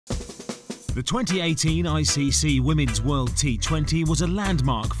The 2018 ICC Women's World T20 was a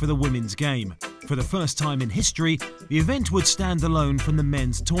landmark for the women's game. For the first time in history, the event would stand alone from the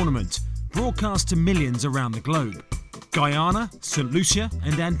men's tournament, broadcast to millions around the globe. Guyana, St. Lucia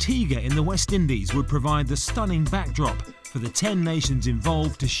and Antigua in the West Indies would provide the stunning backdrop for the 10 nations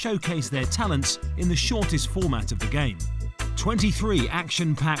involved to showcase their talents in the shortest format of the game. 23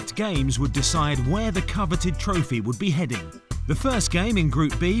 action-packed games would decide where the coveted trophy would be heading. The first game in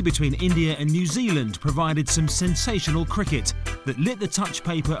Group B between India and New Zealand provided some sensational cricket that lit the touch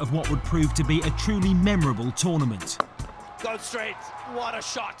paper of what would prove to be a truly memorable tournament. Goes straight, what a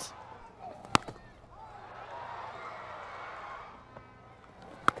shot!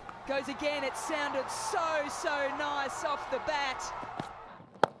 Goes again, it sounded so nice off the bat.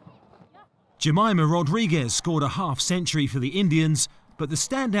 Jemima Rodriguez scored a half-century for the Indians, but the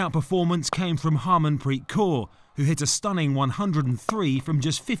standout performance came from Harmanpreet Kaur, who hit a stunning 103 from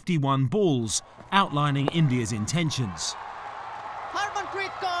just 51 balls, outlining India's intentions.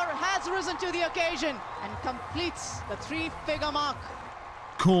 Harmanpreet Kaur has risen to the occasion and completes the three-figure mark.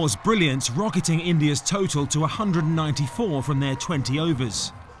 Kaur's brilliance rocketing India's total to 194 from their 20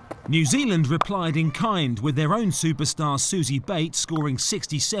 overs. New Zealand replied in kind with their own superstar Susie Bates scoring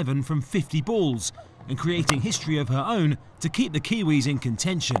 67 from 50 balls and creating history of her own to keep the Kiwis in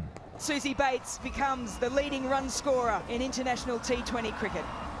contention. Susie Bates becomes the leading run scorer in international T20 cricket.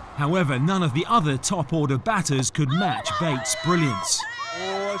 However, none of the other top-order batters could match Bates' brilliance.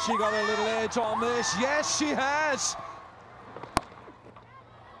 Oh, she got a little edge on this. Yes, she has.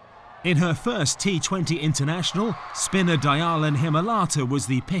 In her first T20 international, spinner Dayalan Himalata was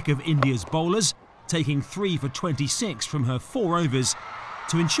the pick of India's bowlers, taking 3 for 26 from her 4 overs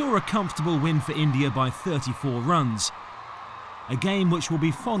to ensure a comfortable win for India by 34 runs. A game which will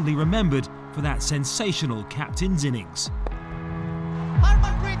be fondly remembered for that sensational captain's innings.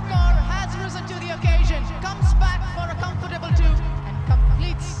 Harmanpreet Kaur has risen to the occasion, comes back for a comfortable 2 and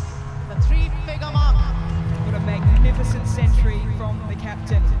completes the three-figure mark. What a magnificent century from the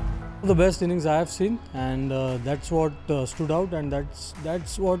captain. The best innings I have seen, and that's what stood out, and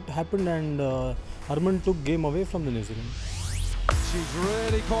that's what happened, and Harman took game away from the New Zealand. She's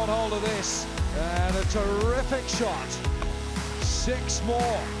really caught hold of this, and a terrific shot. 6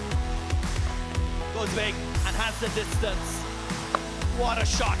 more. Goes big and has the distance. What a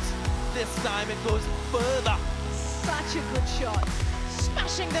shot. This time it goes further. Such a good shot.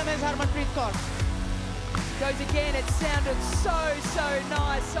 Smashing them is Harmanpreet Kaur. Goes again, it sounded so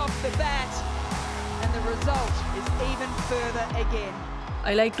nice off the bat. And the result is even further again.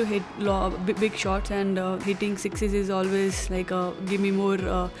 I like to hit big shots, and hitting sixes is always like give me more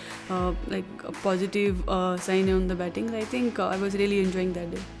like a positive sign on the batting. I think I was really enjoying that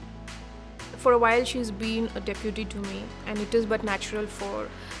day. For a while she's been a deputy to me, and it is but natural for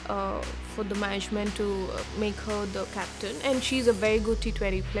the management to make her the captain, and she's a very good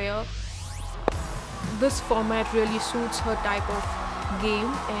T20 player. This format really suits her type of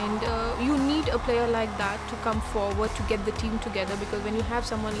game, and you need a player like that to come forward to get the team together, because when you have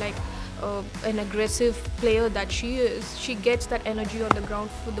someone like an aggressive player that she is, she gets that energy on the ground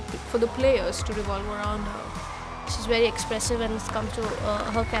for the players to revolve around her. She's very expressive when it comes to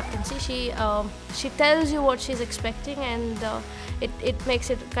her captaincy. She tells you what she's expecting, and it makes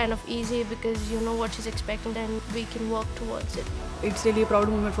it kind of easy because you know what she's expecting and we can work towards it. It's really a proud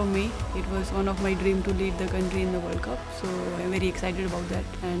moment for me. It was one of my dreams to lead the country in the World Cup, so I'm very excited about that.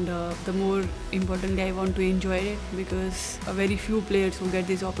 And the more importantly, I want to enjoy it, because very few players will get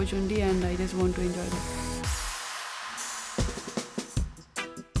this opportunity, and I just want to enjoy it.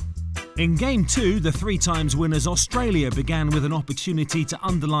 In Game 2, the 3-times winners Australia began with an opportunity to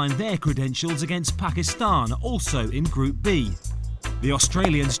underline their credentials against Pakistan, also in Group B. The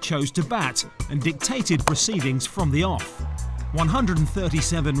Australians chose to bat and dictated proceedings from the off.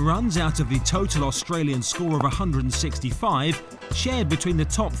 137 runs out of the total Australian score of 165, shared between the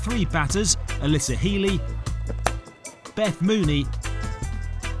top 3 batters, Alyssa Healy, Beth Mooney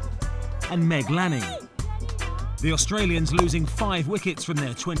and Meg Lanning. The Australians losing 5 wickets from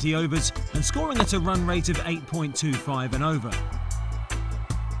their 20 overs and scoring at a run rate of 8.25 and over.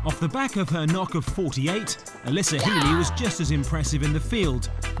 Off the back of her knock of 48, Alyssa Healy was just as impressive in the field,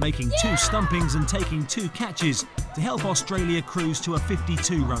 making 2 stumpings and taking 2 catches to help Australia cruise to a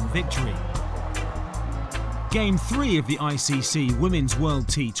 52-run victory. Game 3 of the ICC Women's World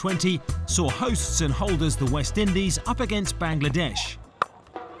T20 saw hosts and holders the West Indies up against Bangladesh.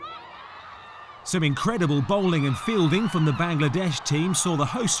 Some incredible bowling and fielding from the Bangladesh team saw the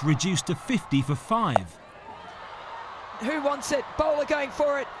hosts reduced to 50 for 5. Who wants it? Bowler going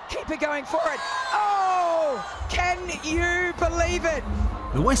for it, keeper going for it. Oh, can you believe it?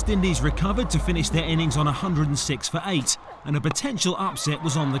 The West Indies recovered to finish their innings on 106 for 8, and a potential upset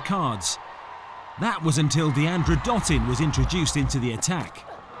was on the cards. That was until Deandra Dottin was introduced into the attack.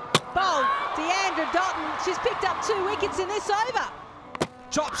 Bowled, Deandra Dottin, she's picked up 2 wickets in this over.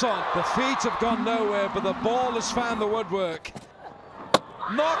 Chops on, the feet have gone nowhere, but the ball has found the woodwork.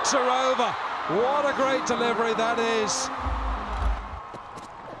 Knocks her over, what a great delivery that is.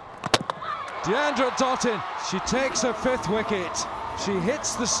 Deandra Dottin, she takes her 5th wicket. She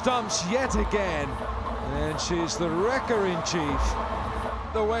hits the stumps yet again, and she's the wrecker-in-chief.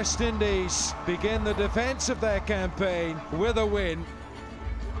 The West Indies begin the defence of their campaign with a win.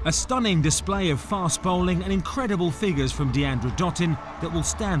 A stunning display of fast bowling and incredible figures from Deandra Dottin that will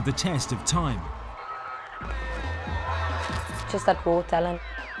stand the test of time. Just that raw talent.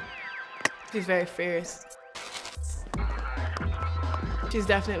 She's very fierce. She's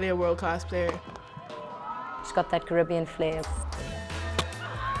definitely a world-class player. She's got that Caribbean flair.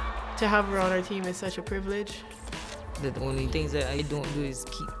 To have her on our team is such a privilege. The only things that I don't do is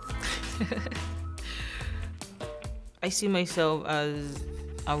keep. I see myself as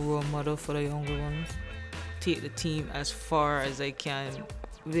a role model for the younger ones. Take the team as far as I can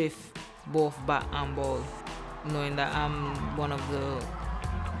with both bat and ball, knowing that I'm one of the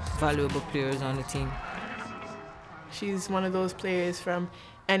valuable players on the team. She's one of those players from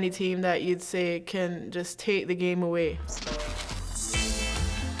any team that you'd say can just take the game away.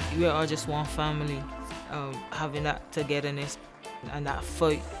 We are just one family. Having that togetherness and that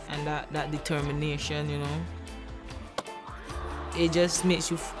fight and that determination, you know, it just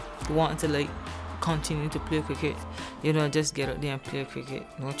makes you want to like continue to play cricket. You know, just get out there and play cricket.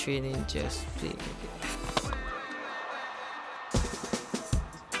 No training, just play cricket.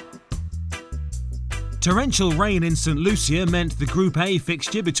 Torrential rain in St Lucia meant the Group A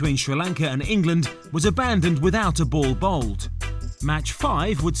fixture between Sri Lanka and England was abandoned without a ball bowled. Match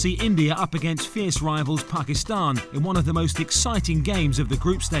 5 would see India up against fierce rivals Pakistan in one of the most exciting games of the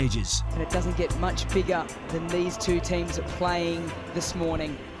group stages. And it doesn't get much bigger than these 2 teams playing this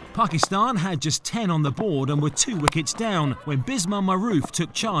morning. Pakistan had just 10 on the board and were 2 wickets down when Bismar Maroof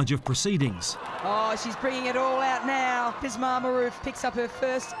took charge of proceedings. Oh, she's bringing it all out now. Bismar Maroof picks up her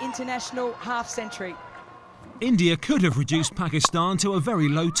first international half-century. India could have reduced Pakistan to a very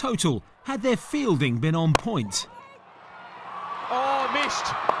low total had their fielding been on point. Oh, missed.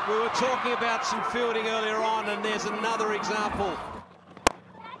 We were talking about some fielding earlier on, and there's another example.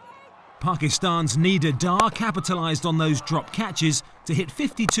 Pakistan's Nida Dar capitalised on those drop catches to hit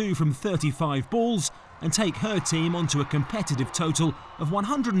 52 from 35 balls and take her team onto a competitive total of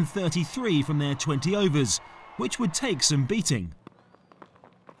 133 from their 20 overs, which would take some beating.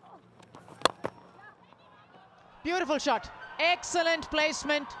 Beautiful shot. Excellent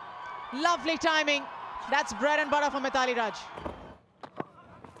placement. Lovely timing. That's bread and butter for Mithali Raj.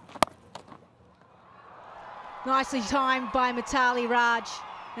 Nicely timed by Mithali Raj,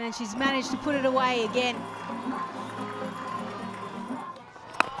 and she's managed to put it away again.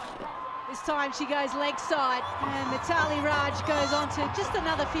 This time she goes leg side, and Mithali Raj goes on to just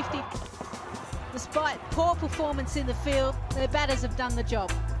another 50. Despite poor performance in the field, their batters have done the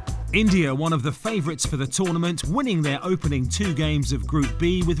job. India, one of the favourites for the tournament, winning their opening 2 games of Group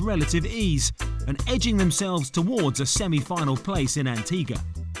B with relative ease and edging themselves towards a semi-final place in Antigua.